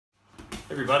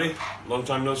Everybody, long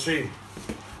time no see.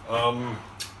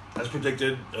 As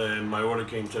predicted, my order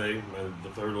came today, the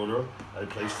third order. I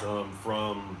placed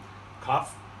from Kopf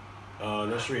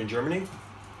nursery in Germany.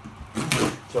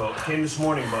 So it came this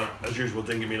morning, but as usual,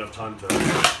 didn't give me enough time to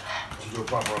do a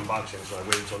proper unboxing, so I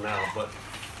waited until now. But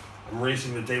I'm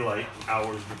racing the daylight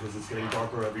hours because it's getting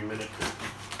darker every minute.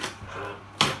 So,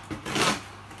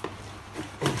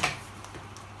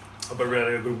 hope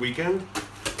everybody had a good weekend.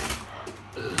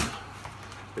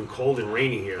 It's been cold and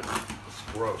rainy here. It's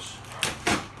gross.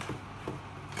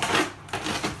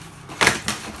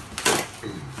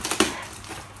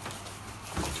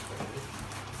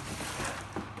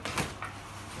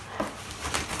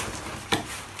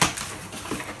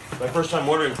 My first time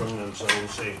ordering from them, so we'll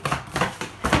see.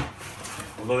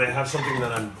 Although they have something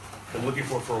that I've been looking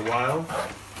for a while,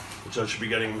 which I should be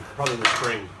getting probably in the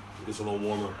spring. It gets a little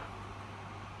warmer.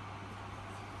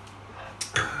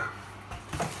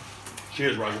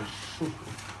 Cheers, Roger. Okay.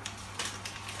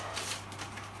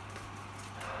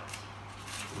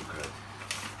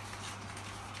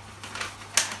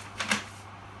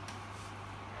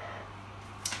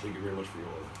 Thank you very much for your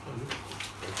order.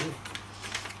 Thank you.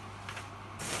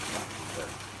 Okay.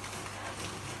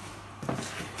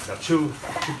 Got two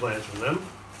plants from them.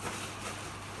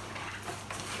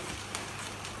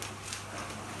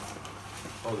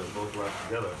 Oh, they're both wrapped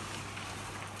together.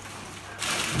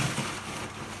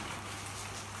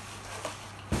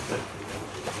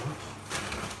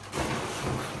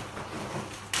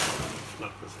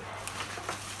 Not the same.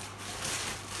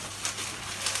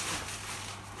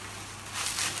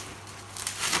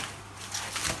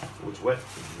 Oh, it's wet.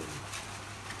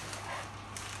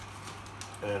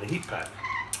 And a heat pack.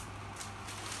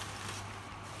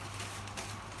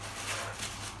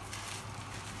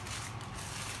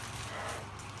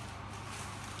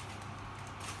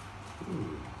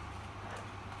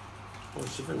 Well,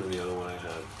 it's different than the other one I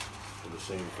had for the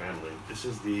same family. This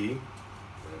is the,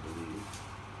 I believe,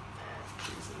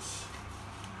 what is this?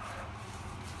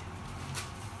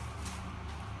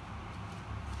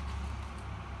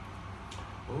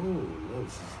 Oh, no,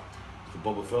 this is the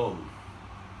bulbophyllum film.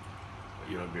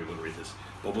 You're not going to be able to read this.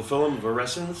 Bulbophyllum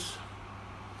virescens.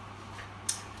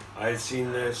 I had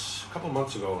seen this a couple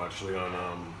months ago, actually,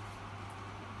 on,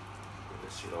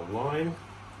 let's see, online.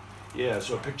 Yeah, I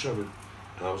saw a picture of it,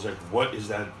 and I was like, what is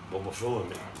that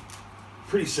bulbophyllum?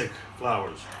 Pretty sick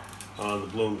flowers on the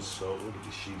blooms. So let me get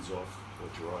these sheaths off, they'll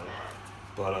dry.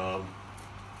 But, oh,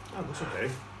 it looks okay.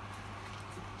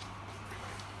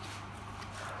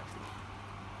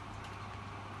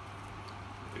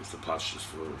 I guess the pot's just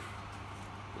for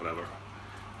whatever.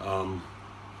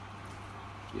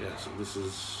 Yeah, so this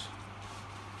is,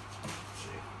 let's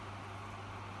see.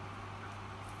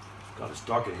 God, it's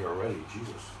dark in here already,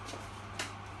 Jesus.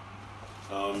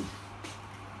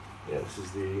 Yeah, this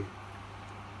is the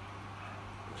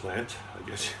plant, I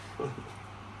guess. How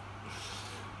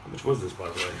much was this, by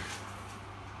the way?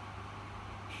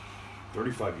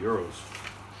 35 euros.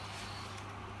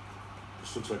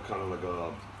 This looks like kind of like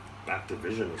a back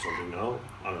division or something, no?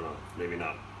 I don't know, maybe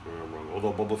not. Maybe I'm wrong.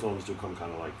 Although bulbophyllums do come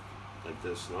kind of like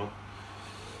this, no?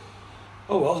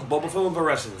 Oh well, bulbophyllum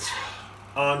virescens.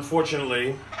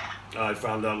 Unfortunately, I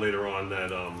found out later on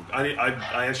that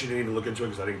I actually didn't even look into it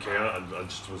because I didn't care. I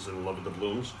just was in love with the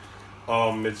blooms.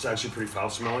 It's actually pretty foul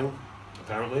smelling,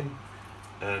 apparently.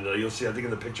 And you'll see, I think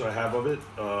in the picture I have of it,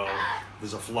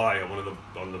 there's a fly on one of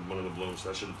the blooms.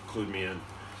 That should clue me in.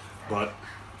 But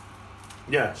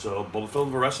yeah, so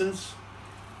bulbophyllum virescens.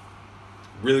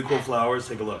 Really cool flowers.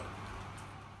 Take a look.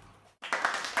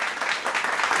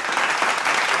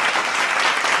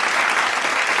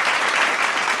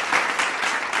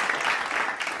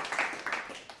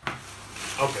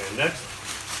 Okay, next.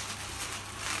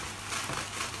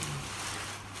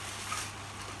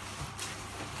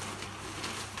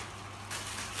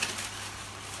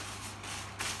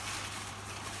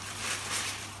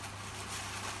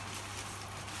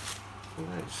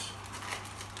 Nice.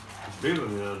 It's bigger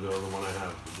than the other one I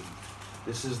have.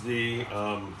 This is the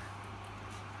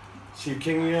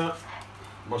Ciuccinia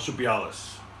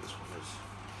marsupialis. This one is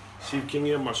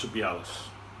Ciuccinia marsupialis.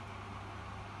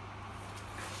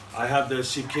 I have the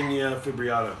Ciuccinia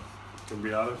fibrillata.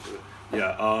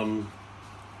 Yeah,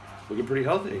 looking pretty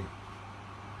healthy.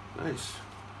 Nice.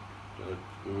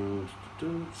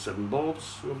 7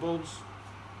 bulbs,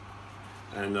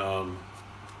 and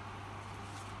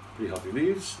pretty healthy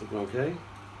leaves. Looking okay.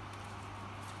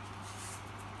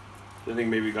 I think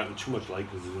maybe gotten too much light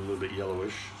because it's a little bit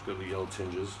yellowish. It's got the yellow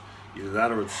tinges. Either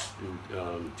that or it's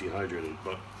dehydrated.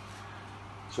 But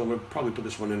so I'm gonna probably put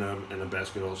this one in a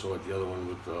basket also, like the other one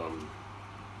with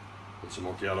with some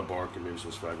Orchid bark and maybe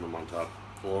some sphagnum on top,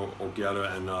 or Orchid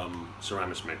and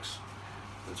Ceramis mix.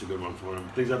 That's a good one for them.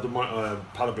 Things that have the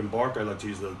pot up in bark, I like to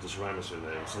use the Ceramis in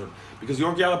there. Because the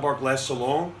Orchid bark lasts so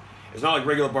long, it's not like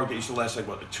regular bark that used to last like,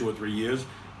 what, 2 or 3 years.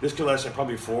 This could last like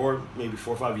probably maybe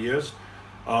 4 or 5 years.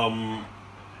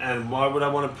 And why would I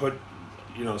want to put,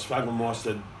 you know, sphagnum moss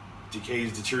that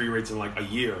deteriorates in like a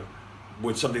year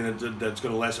with something that's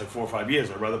going to last like 4 or 5 years?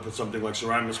 I'd rather put something like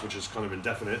Ceramis, which is kind of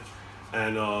indefinite,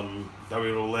 and that way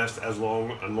it'll last as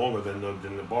long and longer than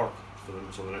the bark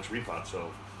for the next repot.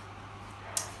 So,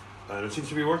 and it seems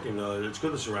to be working. It's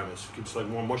good, the Ceramis. It keeps like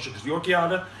more moisture, because the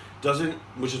Orchid doesn't,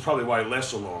 which is probably why it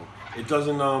lasts so long. It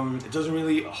doesn't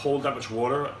really hold that much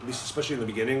water, at least especially in the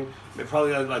beginning. It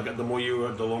probably like the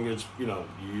longer it's, you know,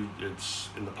 it's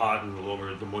in the pot, and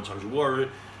the more times you water it,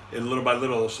 little by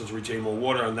little, it starts to retain more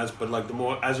water, and but like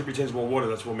as it retains more water,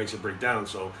 that's what makes it break down.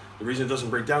 So the reason it doesn't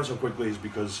break down so quickly is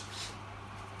because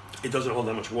it doesn't hold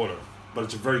that much water. But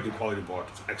it's a very good quality bark.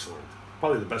 It's excellent,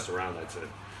 probably the best around, I'd say.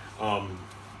 All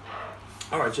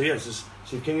right, so yeah, this is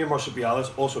King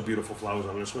Marsupialis, also beautiful flowers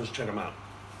on this one. Let's check them out.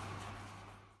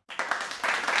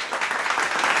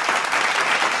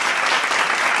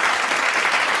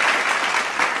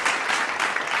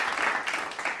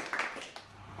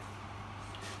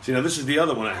 See, now this is the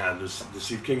other one I had, the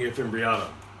King Fimbriata.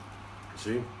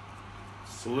 See,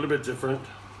 it's a little bit different.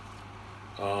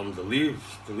 The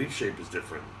leaf shape is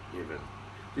different even.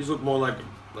 These look more like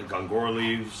Angora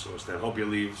leaves or Stanhopea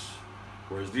leaves,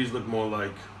 whereas these look more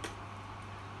like,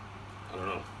 I don't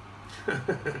know,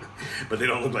 but they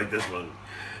don't look like this one.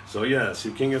 So yeah,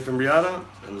 King Fimbriata,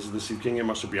 and this is the King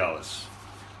Marsupialis.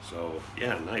 So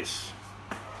yeah, nice.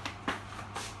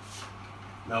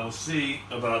 Now we'll see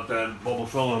about that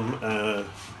bulbophyllum.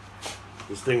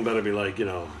 This thing better be like, you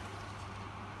know,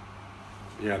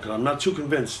 yeah, because I'm not too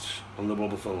convinced on the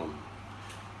bulbophyllum,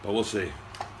 but we'll see.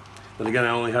 Then again,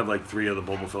 I only have like 3 other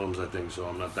bulbophyllums, I think, so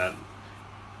I'm not that,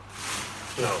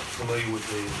 you know, familiar with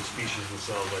the species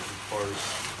themselves, like as far as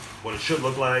what it should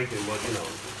look like and what, you know,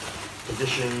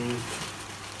 condition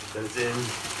that it's in.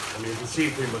 I mean, you can see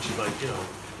pretty much like, you know,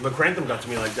 Macranthum got to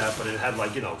me like that, but it had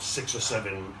like, you know, 6 or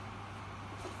 7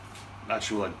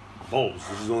 actual like bulbs.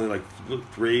 This is only like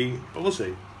 3, but we'll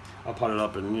see. I'll pot it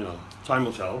up, and you know, time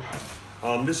will tell.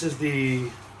 This is the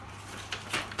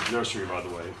nursery, by the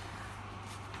way.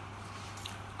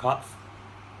 Kopf.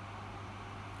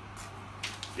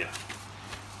 Yeah.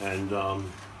 And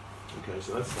okay,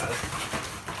 so that's that.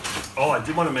 Oh, I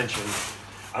did want to mention,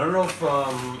 I don't know if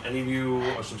any of you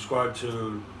are subscribed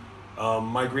to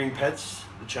My Green Pets,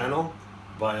 the channel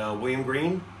by William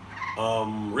Green.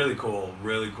 Really cool,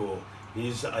 really cool.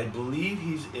 I believe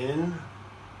he's in,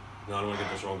 no, I don't want to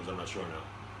get this wrong because I'm not sure now.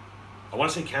 I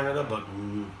want to say Canada, but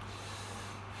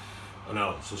oh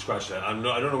no, so scratch that. I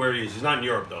don't know where he is. He's not in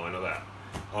Europe though, I know that.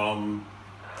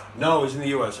 No, he's in the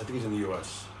US. I think he's in the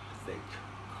US, I think.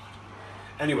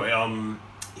 Anyway,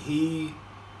 he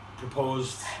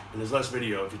proposed in his last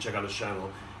video, if you check out his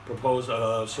channel, proposed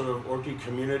a sort of orchid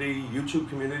community, YouTube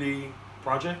community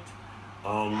project,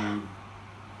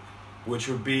 which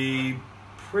would be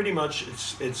pretty much,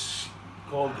 it's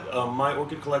called My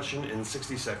Orchid Collection in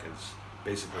 60 Seconds,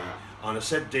 basically, on a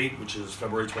set date, which is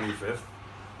February 25th.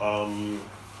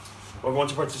 Whoever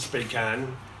wants to participate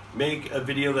can make a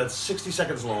video that's 60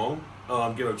 seconds long,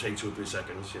 give or take 2 or 3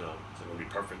 seconds, you know, it's not going to be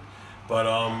perfect, but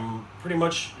pretty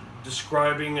much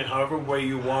describing it however way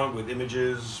you want, with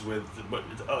images,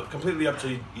 but completely up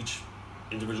to each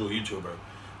individual YouTuber,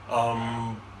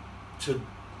 to,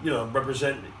 you know,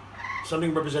 represent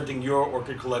something representing your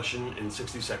orchid collection in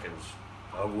 60 seconds.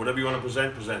 Whatever you want to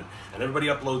present. And everybody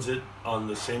uploads it on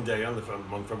the same day, on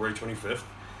February 25th.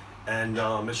 And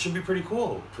it should be pretty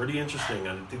cool, pretty interesting.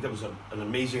 I think that was an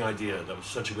amazing idea. That was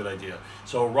such a good idea.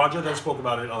 So Roger then spoke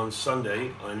about it on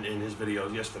Sunday in his video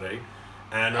yesterday.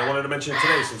 And I wanted to mention it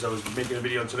today, since I was making a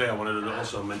video today. I wanted to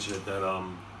also mention it, that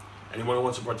anyone who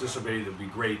wants to participate, it'd be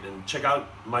great. And check out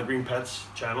My Green Pets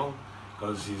channel,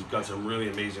 because he's got some really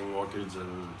amazing orchids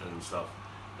and stuff.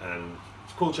 And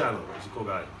it's a cool channel. He's a cool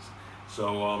guy.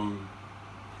 So,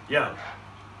 yeah.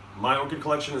 My Orchid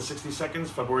Collection in 60 Seconds,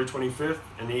 February 25th.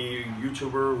 Any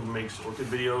YouTuber who makes orchid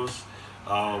videos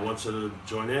wants to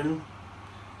join in,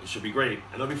 it should be great.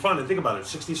 And it'll be fun. And think about it,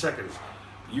 60 seconds.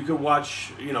 You could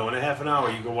watch, you know, in a half an hour,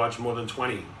 you could watch more than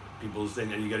 20 people's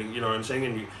thing, and you're getting, you know what I'm saying?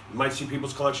 And you might see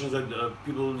people's collections that,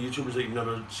 YouTubers that you've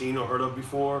never seen or heard of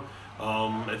before.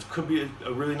 It could be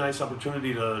a really nice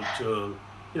opportunity to,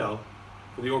 you know,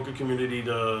 for the orchid community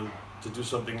to do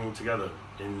something together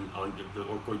on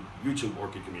the YouTube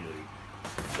orchid community.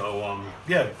 So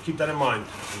yeah, keep that in mind.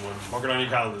 Mark it on your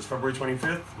calendars. February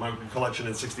 25th, my collection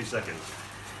in 60 seconds.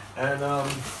 And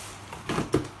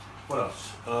what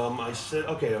else? I said,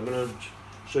 okay, I'm gonna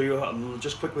show you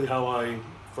just quickly how I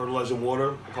fertilize and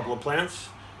water a couple of plants,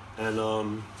 and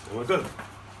we're good.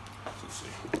 Let's see.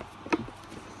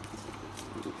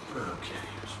 Okay,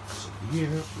 here's some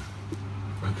here.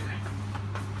 Okay.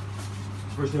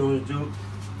 First thing I'm gonna do.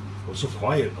 Oh, it's so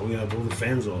quiet. Oh yeah, I have all the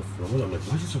fans off. I'm like,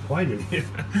 why is it so quiet in here?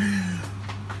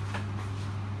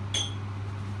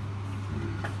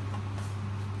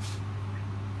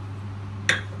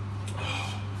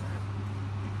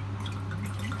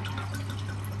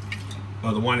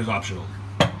 The wine is optional.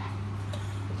 Okay.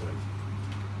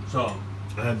 So,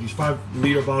 I have these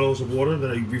 5-liter bottles of water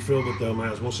that I refill with my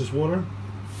osmosis water.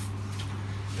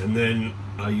 And then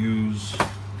I use...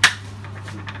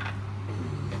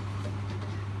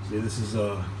 See, this is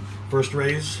First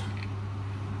Raise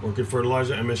Orchid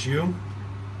Fertilizer MSU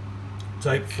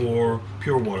type for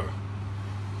pure water.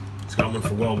 It's got one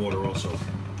for well water also.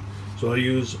 So I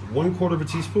use 1/4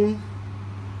 teaspoon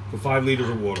for 5 liters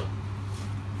of water,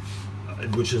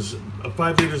 which is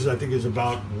 5 liters. I think is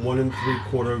about 1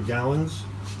 3/4 gallons.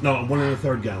 No, 1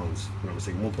 1/3 gallons. I'm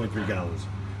saying 1.3 gallons,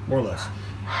 more or less.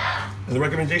 And the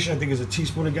recommendation I think is a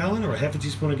teaspoon a gallon or a half a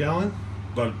teaspoon a gallon,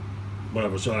 but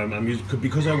whatever. So I'm using,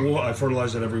 because I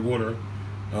fertilize at every water.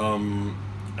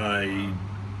 I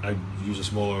use a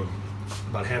smaller,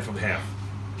 about half of the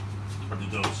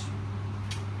dose.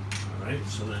 All right.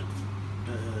 So then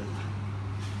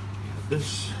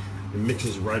this, it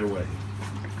mixes right away.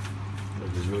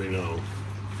 Like there's really no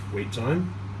wait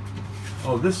time.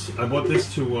 Oh, this I bought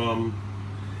this to. I'm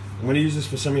going to use this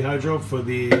for semi-hydro for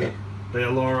the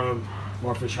Bayalora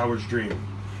Marfish Howard's Dream,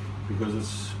 because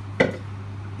it's.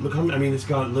 Look how, I mean, it's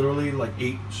got literally like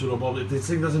 8 pseudobulbs. If this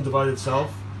thing doesn't divide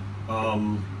itself,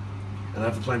 and I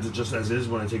have to plant it just as is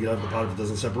when I take it out of the pot if it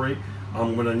doesn't separate,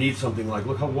 I'm going to need something like,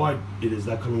 look how wide it is,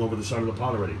 that coming over the side of the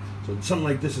pot already. So something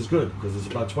like this is good, because it's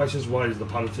about twice as wide as the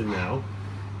pot it's in now.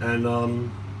 And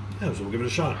yeah, so we'll give it a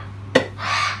shot. Okay,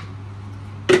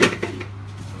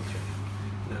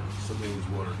 now, something needs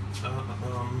water.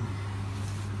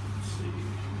 Let's see.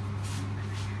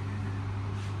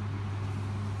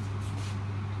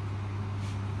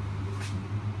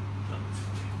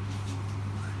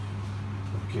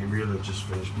 Cambria that just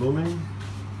finished blooming.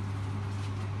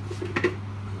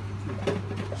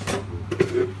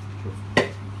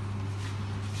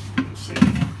 Let's see.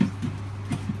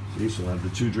 See, so I have the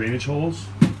 2 drainage holes.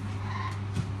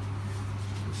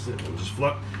 That's it. We'll just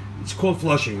it's called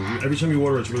flushing. Every time you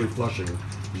water, it's really flushing.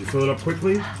 You fill it up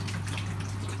quickly,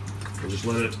 and just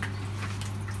let it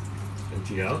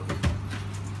empty out.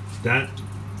 That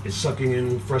is sucking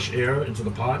in fresh air into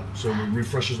the pot, so it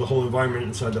refreshes the whole environment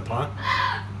inside the pot.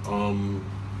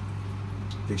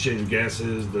 The exchange of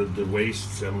gases, the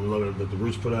wastes, that the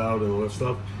roots put out, and all that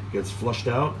stuff gets flushed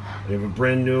out. And you have a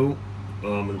brand new,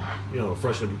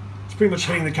 fresh. It's pretty much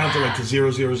hitting the counter like to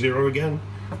 0, 0, 0 again.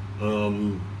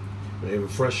 They have a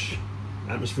fresh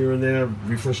atmosphere in there.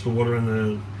 Refresh the water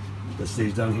that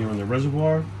stays down here in the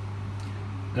reservoir,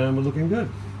 and we're looking good.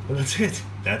 And that's it.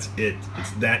 That's it.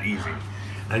 It's that easy.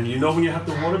 And you know when you have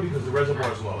to water because the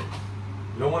reservoir is low.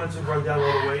 You don't want it to run down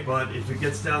all the way, but if it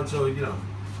gets down to,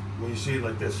 when you see it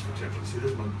like this, for example, see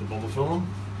this, the bubble film?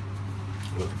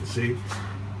 Look, you can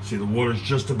see the water's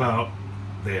just about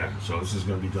there, so this is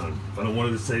going to be done. If I don't want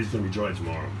it to stay, it's going to be dry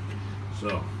tomorrow.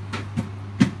 So,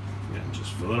 yeah,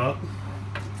 just fill it up.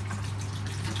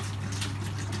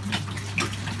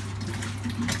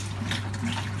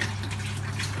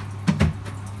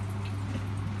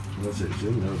 That's it, see?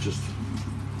 Now it just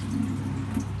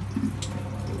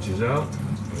empties out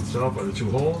by itself by the 2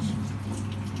 holes.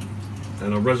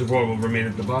 And our reservoir will remain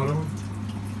at the bottom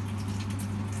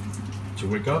to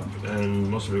wick up, and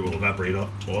most of it will evaporate off,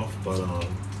 but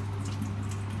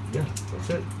yeah, that's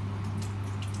it.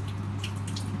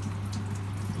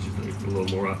 Just put a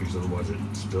little more up because otherwise it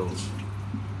spills.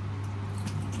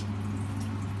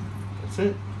 That's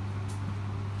it.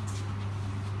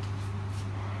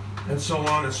 And so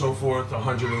on and so forth,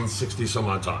 160 some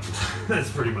odd times.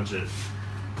 That's pretty much it.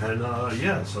 And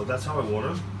yeah, so that's how I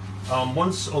water.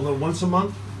 Once a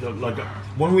month, like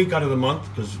 1 week out of the month,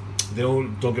 because they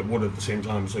don't get watered at the same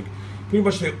time. It's like pretty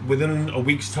much within a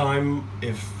week's time,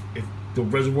 if the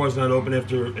reservoir is not open if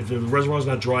the reservoir is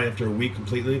not dry after a week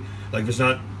completely, like if it's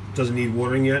doesn't need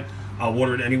watering yet, I'll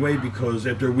water it anyway, because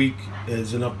after a week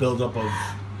is enough buildup of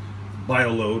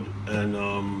bioload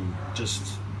and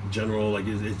just general, like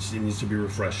it needs to be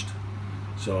refreshed.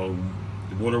 So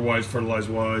water-wise,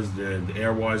 fertilizer-wise, the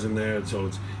air-wise in there. So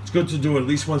it's good to do it at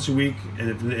least once a week. And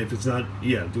if it's not,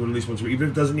 yeah, do it at least once a week. Even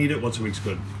if it doesn't need it, once a week's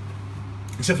good.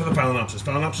 Except for the Phalaenopsis.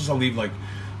 Phalaenopsis I'll leave like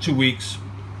 2 weeks.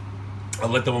 I'll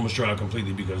let them almost dry out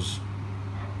completely because,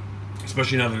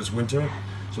 especially now that it's winter.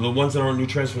 So the ones that aren't new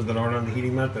transfers that aren't on the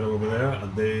heating mat that are over there,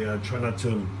 they try not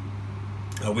to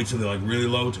wait till they're like really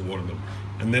low to water them.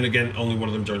 And then again, only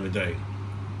water them during the day.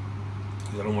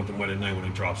 Because I don't want them wet at night when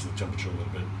it drops the temperature a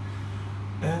little bit.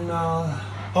 And,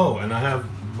 oh, and I have,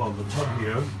 well, the tub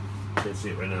here. Can't see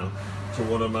it right now. So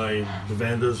one of my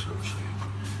Vandas,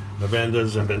 the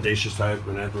Vandas and Bandaceous type,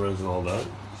 Renantheras and all that.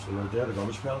 So right there, the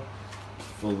garbage pail.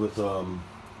 Filled with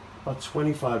about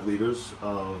 25 liters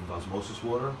of osmosis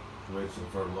water, right, some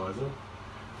fertilizer.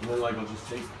 And then like I'll just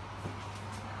take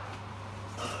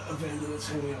a Vanda that's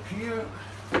hanging up here.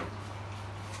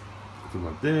 Put them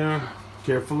up there,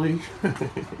 carefully.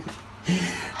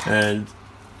 And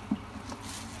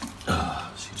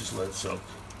see, just let it soak.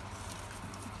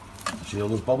 See all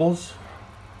those bubbles?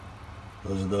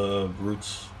 Those are the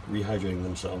roots rehydrating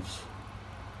themselves.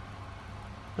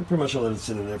 And pretty much I'll let it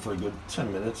sit in there for a good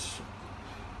 10 minutes.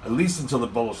 At least until the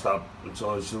bubbles stop, until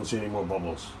I don't see any more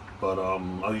bubbles. But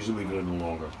I'll usually leave it a little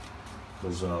longer.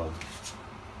 Because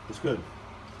it's good.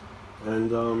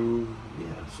 And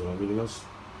yeah, so everything else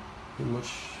pretty much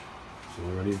so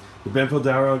ready. The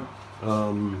Bamphildara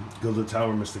Gilded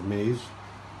Tower Mystic Maze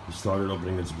has started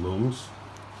opening its blooms.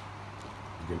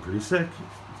 It's getting pretty sick.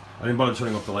 I didn't bother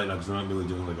turning off the light now because I'm not really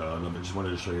doing like a, I just wanted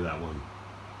to show you that one.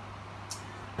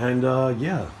 And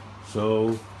yeah,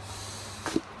 so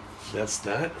that's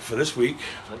that for this week.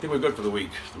 I think we're good for the week.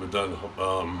 We're done.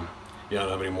 Yeah, I don't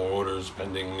have any more orders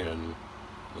pending and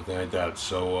nothing like that.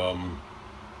 So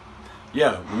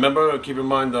yeah, remember, keep in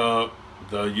mind the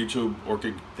YouTube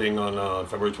Orchid thing on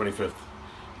February 25th.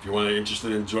 If you're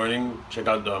interested in joining, check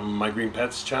out My Green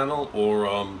Pets channel,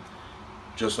 or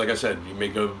just like I said, you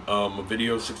make a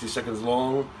video 60 seconds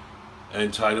long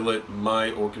and title it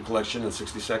My Orchid Collection in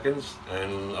 60 seconds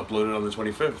and upload it on the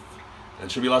 25th. And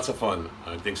it should be lots of fun.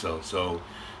 I think so. So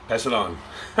pass it on.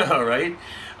 All right.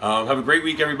 Have a great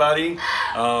week, everybody.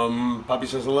 Poppy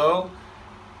says hello.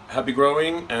 Happy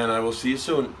growing, and I will see you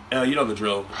soon. You know the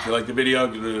drill. If you like the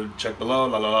video, check below.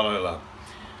 La la la la la.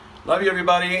 Love you,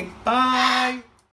 everybody. Bye.